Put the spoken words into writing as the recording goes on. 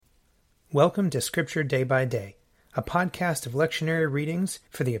Welcome to Scripture Day by Day, a podcast of lectionary readings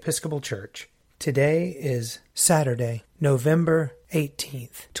for the Episcopal Church. Today is Saturday, November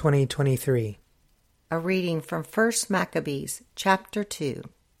 18th, 2023. A reading from 1 Maccabees, chapter 2.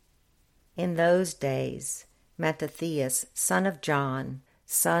 In those days, Mattathias, son of John,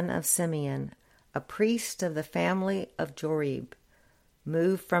 son of Simeon, a priest of the family of Jorib,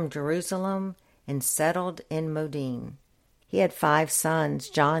 moved from Jerusalem and settled in Modin. He had 5 sons,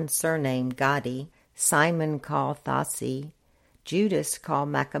 John surnamed Gadi, Simon called Thasi, Judas called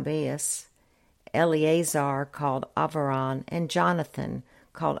Maccabeus, Eleazar called Avaran, and Jonathan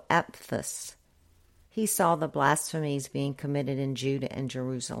called Apphus. He saw the blasphemies being committed in Judah and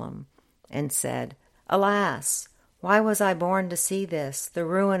Jerusalem, and said, Alas, why was I born to see this, the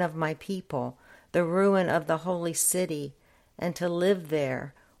ruin of my people, the ruin of the holy city, and to live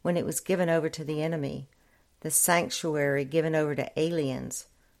there when it was given over to the enemy? The sanctuary given over to aliens.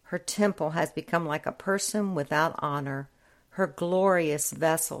 Her temple has become like a person without honor. Her glorious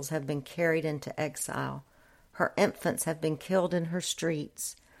vessels have been carried into exile. Her infants have been killed in her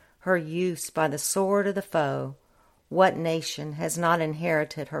streets. Her youths by the sword of the foe. What nation has not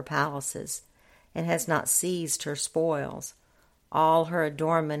inherited her palaces and has not seized her spoils? All her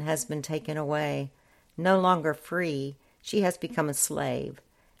adornment has been taken away. No longer free, she has become a slave.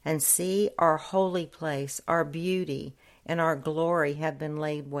 And see, our holy place, our beauty, and our glory have been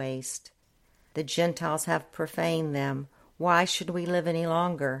laid waste. The Gentiles have profaned them. Why should we live any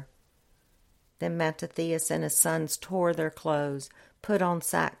longer? Then Mattathias and his sons tore their clothes, put on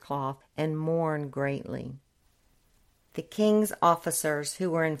sackcloth, and mourned greatly. The king's officers who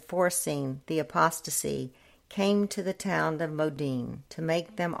were enforcing the apostasy came to the town of Modin to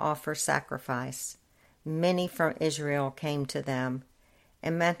make them offer sacrifice. Many from Israel came to them,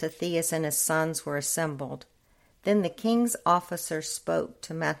 and Mattathias and his sons were assembled. Then the king's officer spoke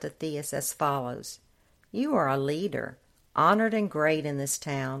to Mattathias as follows, You are a leader, honored and great in this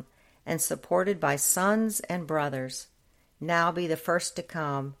town, and supported by sons and brothers. Now be the first to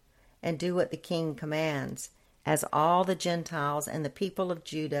come, and do what the king commands, as all the Gentiles and the people of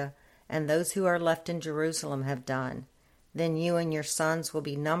Judah and those who are left in Jerusalem have done. Then you and your sons will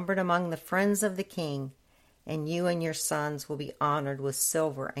be numbered among the friends of the king, and you and your sons will be honored with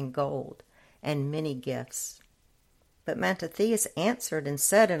silver and gold and many gifts. But Mattathias answered and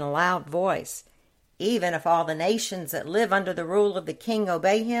said in a loud voice, Even if all the nations that live under the rule of the king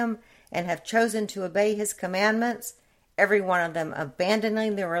obey him and have chosen to obey his commandments, every one of them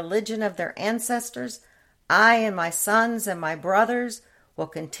abandoning the religion of their ancestors, I and my sons and my brothers will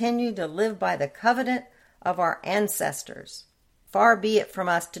continue to live by the covenant of our ancestors. Far be it from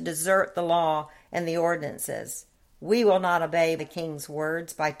us to desert the law and the ordinances. We will not obey the king's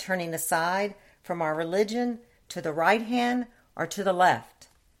words by turning aside from our religion to the right hand or to the left.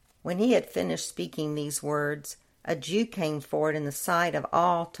 When he had finished speaking these words, a Jew came forward in the sight of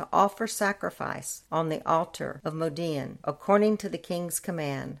all to offer sacrifice on the altar of Modin, according to the king's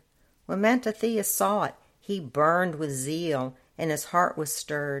command. When Mattathias saw it, he burned with zeal, and his heart was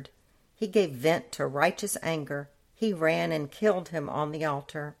stirred. He gave vent to righteous anger. He ran and killed him on the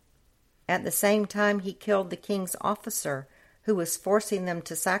altar. At the same time he killed the king's officer, who was forcing them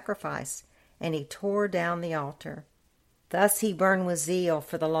to sacrifice, and he tore down the altar. Thus he burned with zeal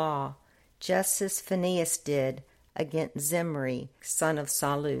for the law, just as Phinehas did against Zimri, son of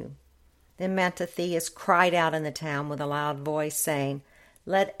Salu. Then Mattathias cried out in the town with a loud voice, saying,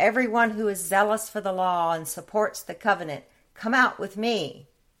 Let everyone who is zealous for the law and supports the covenant come out with me.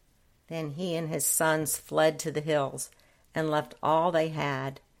 Then he and his sons fled to the hills and left all they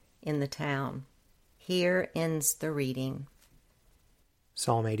had in the town. Here ends the reading.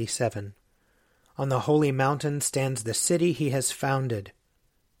 Psalm 87. On the holy mountain stands the city he has founded.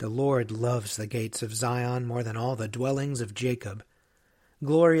 The Lord loves the gates of Zion more than all the dwellings of Jacob.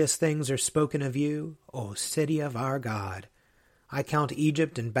 Glorious things are spoken of you, O city of our God. I count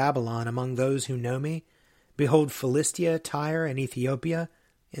Egypt and Babylon among those who know me. Behold, Philistia, Tyre, and Ethiopia,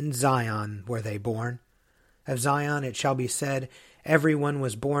 in Zion were they born. Of Zion it shall be said, Every one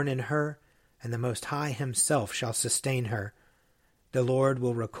was born in her, and the Most High himself shall sustain her. The Lord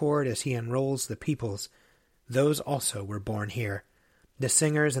will record as he enrolls the peoples. Those also were born here. The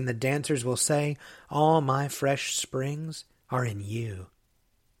singers and the dancers will say, All my fresh springs are in you.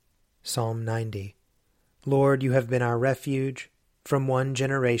 Psalm 90. Lord, you have been our refuge from one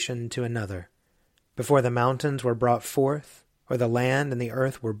generation to another. Before the mountains were brought forth, or the land and the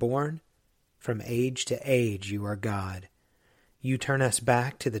earth were born, from age to age you are God. You turn us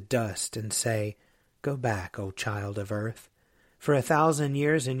back to the dust and say, Go back, O child of earth. For 1,000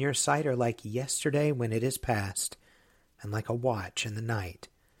 years in your sight are like yesterday when it is past, and like a watch in the night.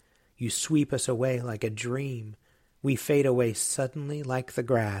 You sweep us away like a dream. We fade away suddenly like the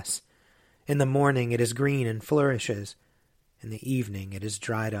grass. In the morning it is green and flourishes. In the evening it is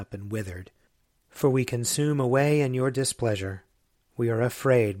dried up and withered. For we consume away in your displeasure. We are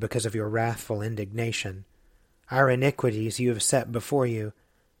afraid because of your wrathful indignation. Our iniquities you have set before you,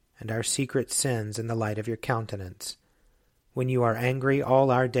 and our secret sins in the light of your countenance. When you are angry,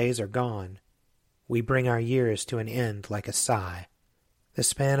 all our days are gone. We bring our years to an end like a sigh. The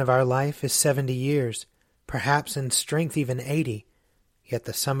span of our life is 70 years, perhaps in strength even 80, yet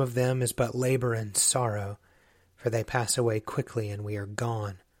the sum of them is but labor and sorrow, for they pass away quickly and we are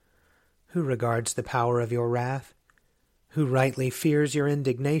gone. Who regards the power of your wrath? Who rightly fears your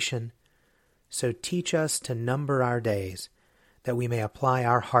indignation? So teach us to number our days, that we may apply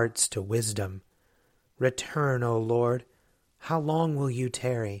our hearts to wisdom. Return, O Lord. How long will you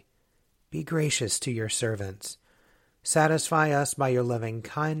tarry? Be gracious to your servants. Satisfy us by your loving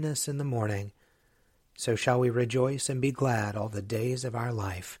kindness in the morning. So shall we rejoice and be glad all the days of our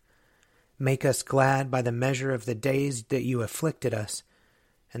life. Make us glad by the measure of the days that you afflicted us,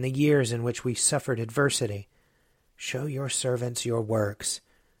 and the years in which we suffered adversity. Show your servants your works,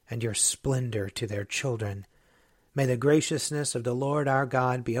 and your splendor to their children. May the graciousness of the Lord our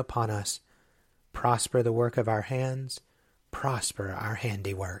God be upon us. Prosper the work of our hands, prosper our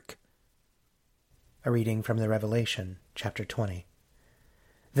handiwork. A reading from the Revelation, chapter 20.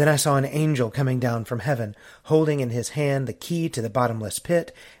 Then I saw an angel coming down from heaven, holding in his hand the key to the bottomless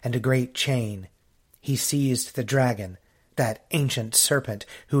pit and a great chain. He seized the dragon, that ancient serpent,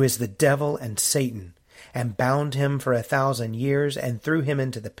 who is the devil and Satan, and bound him for 1,000 years, and threw him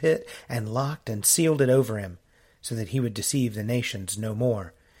into the pit, and locked and sealed it over him, so that he would deceive the nations no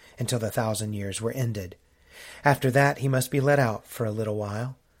more, until the 1,000 years were ended. After that he must be let out for a little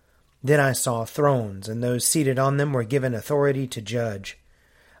while. Then I saw thrones, and those seated on them were given authority to judge.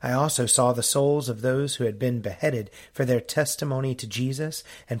 I also saw the souls of those who had been beheaded for their testimony to Jesus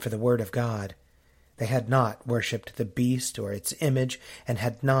and for the word of God. They had not worshipped the beast or its image, and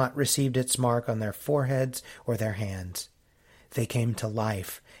had not received its mark on their foreheads or their hands. They came to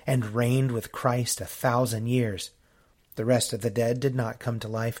life, and reigned with Christ 1,000 years. The rest of the dead did not come to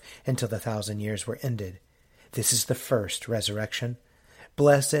life until the 1,000 years were ended. This is the first resurrection.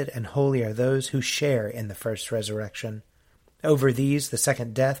 Blessed and holy are those who share in the first resurrection. Over these the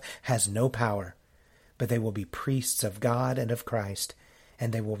second death has no power, but they will be priests of God and of Christ,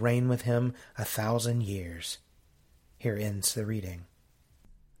 and they will reign with him 1,000 years. Here ends the reading.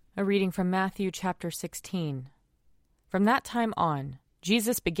 A reading from Matthew chapter 16. From that time on,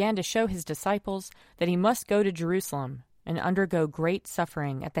 Jesus began to show his disciples that he must go to Jerusalem and undergo great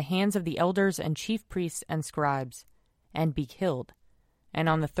suffering at the hands of the elders and chief priests and scribes, and be killed, and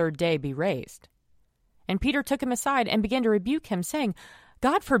on the third day be raised. And Peter took him aside and began to rebuke him, saying,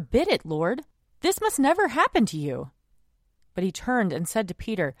 God forbid it, Lord! This must never happen to you. But he turned and said to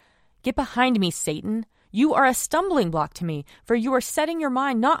Peter, Get behind me, Satan! You are a stumbling block to me, for you are setting your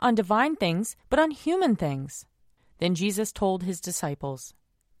mind not on divine things, but on human things. Then Jesus told his disciples,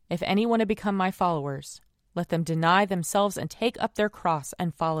 If any want to become my followers, let them deny themselves and take up their cross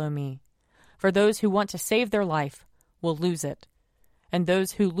and follow me. For those who want to save their life will lose it, and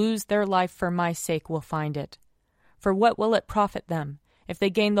those who lose their life for my sake will find it. For what will it profit them if they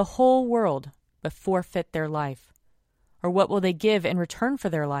gain the whole world but forfeit their life? Or what will they give in return for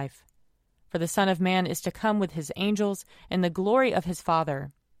their life? For the Son of Man is to come with his angels in the glory of his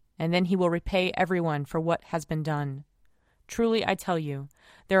Father, and then he will repay everyone for what has been done. Truly I tell you,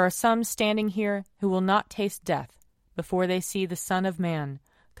 there are some standing here who will not taste death before they see the Son of Man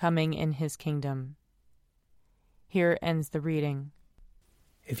coming in his kingdom. Here ends the reading.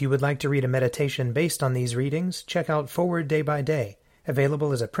 If you would like to read a meditation based on these readings, check out Forward Day by Day,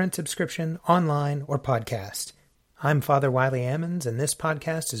 available as a print subscription, online, or podcast. I'm Father Wiley Ammons, and this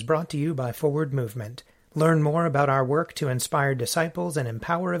podcast is brought to you by Forward Movement. Learn more about our work to inspire disciples and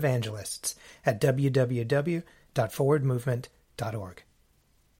empower evangelists at www.forwardmovement.org.